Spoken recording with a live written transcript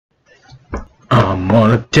I'm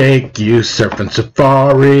gonna take you surfing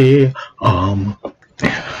safari. I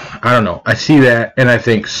don't know. I see that and I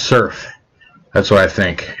think surf. That's what I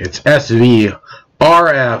think. It's SVRF.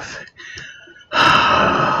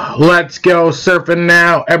 Let's go surfing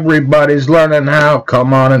now. Everybody's learning how.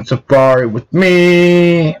 Come on and safari with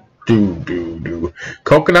me. Do.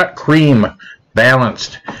 Coconut cream.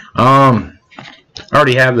 Balanced. I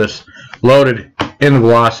already have this loaded in the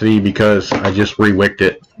velocity because I just re-wicked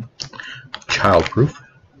it. Childproof.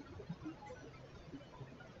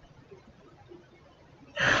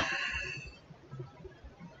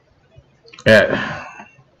 Yeah.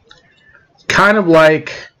 Kind of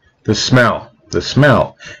like the smell. The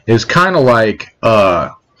smell is kind of like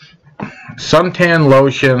suntan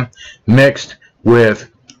lotion mixed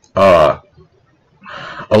with a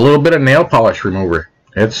little bit of nail polish remover.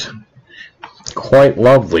 It's quite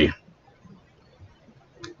lovely.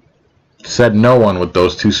 Said no one with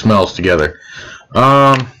those two smells together.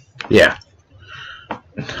 Yeah.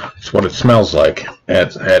 That's what it smells like.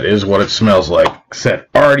 That is what it smells like. Said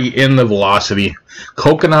already in the velocity.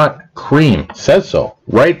 Coconut cream. Says so.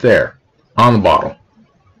 Right there on the bottle.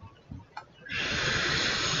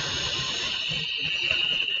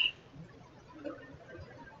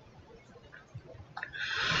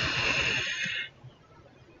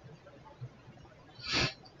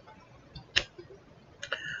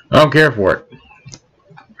 I don't care for it.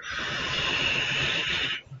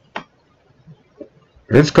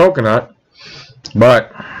 It's coconut,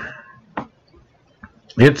 but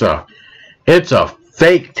it's a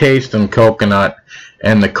fake taste in coconut,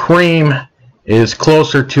 and the cream is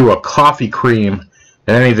closer to a coffee cream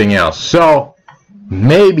than anything else. So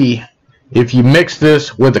maybe if you mix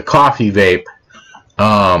this with a coffee vape,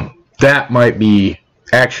 that might be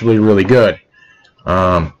actually really good.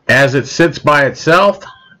 As it sits by itself,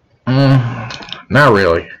 not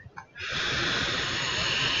really.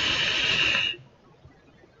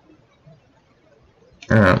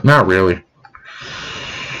 Not really.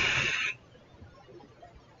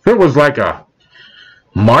 If it was like a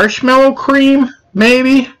marshmallow cream,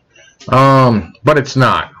 maybe, but it's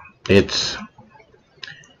not. It's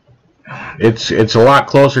a lot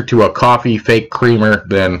closer to a coffee fake creamer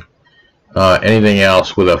than anything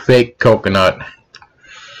else with a fake coconut.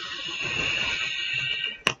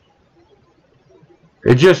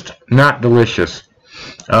 It's just not delicious.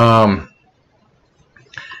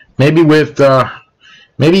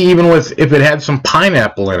 Maybe even with if it had some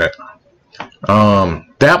pineapple in it,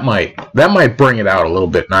 that might bring it out a little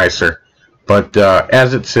bit nicer. But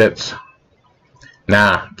as it sits,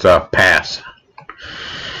 nah, it's a pass.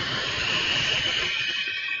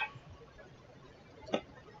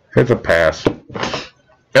 It's a pass.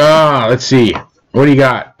 Let's see. What do you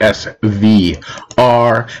got? SVRF.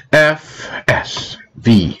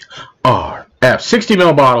 60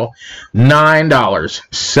 ml bottle,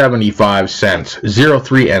 $9.75.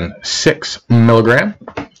 0.3 and 6 milligram.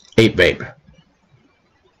 8 vape.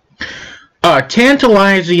 A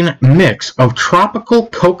tantalizing mix of tropical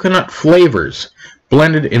coconut flavors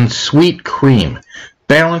blended in sweet cream,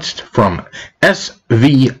 balanced from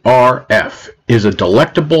SVRF, is a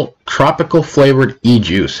delectable tropical flavored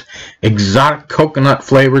e-juice. Exotic coconut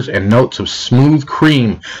flavors and notes of smooth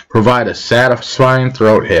cream provide a satisfying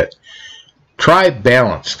throat hit. Try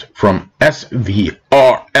Balanced from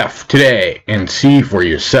SVRF today and see for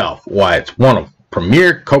yourself why it's one of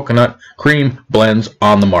premier coconut cream blends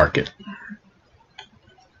on the market.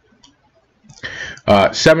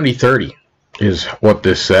 70/30 is what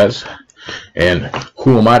this says. And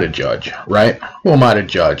who am I to judge, right? Who am I to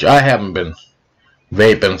judge? I haven't been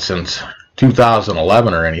vaping since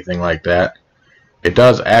 2011 or anything like that. It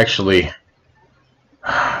does actually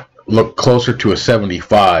look closer to a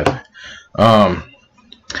 75.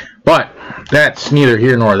 But that's neither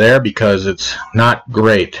here nor there because it's not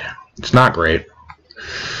great. It's not great.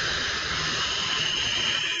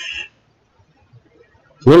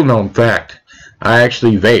 Little known fact, I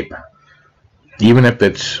actually vape. Even if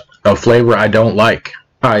it's a flavor I don't like,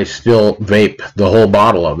 I still vape the whole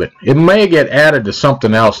bottle of it. It may get added to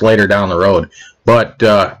something else later down the road, but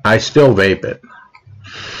I still vape it.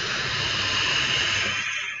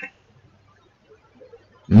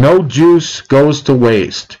 No juice goes to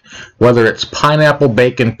waste, whether it's pineapple,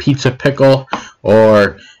 bacon, pizza pickle,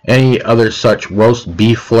 or any other such roast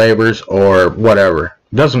beef flavors or whatever.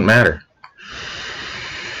 Doesn't matter.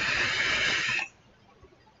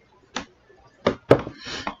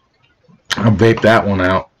 I'll vape that one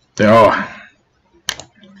out. Oh.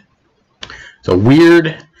 It's a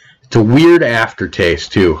weird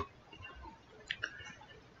aftertaste too.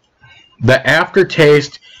 The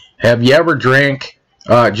aftertaste, have you ever drank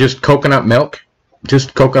just coconut milk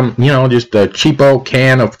just coconut, you know, just a cheapo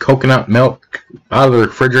can of coconut milk out of the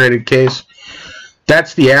refrigerated case.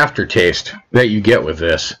 That's the aftertaste that you get with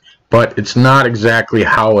this, but it's not exactly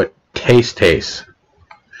how it tastes.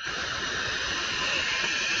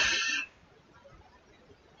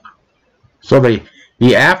 So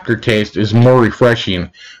the aftertaste is more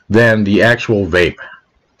refreshing than the actual vape.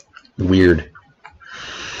 Weird.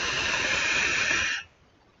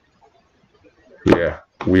 Yeah,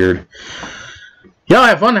 weird. Y'all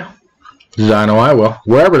have fun now. I know I will.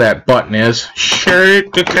 Wherever that button is.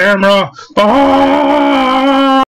 Shake the camera. Oh!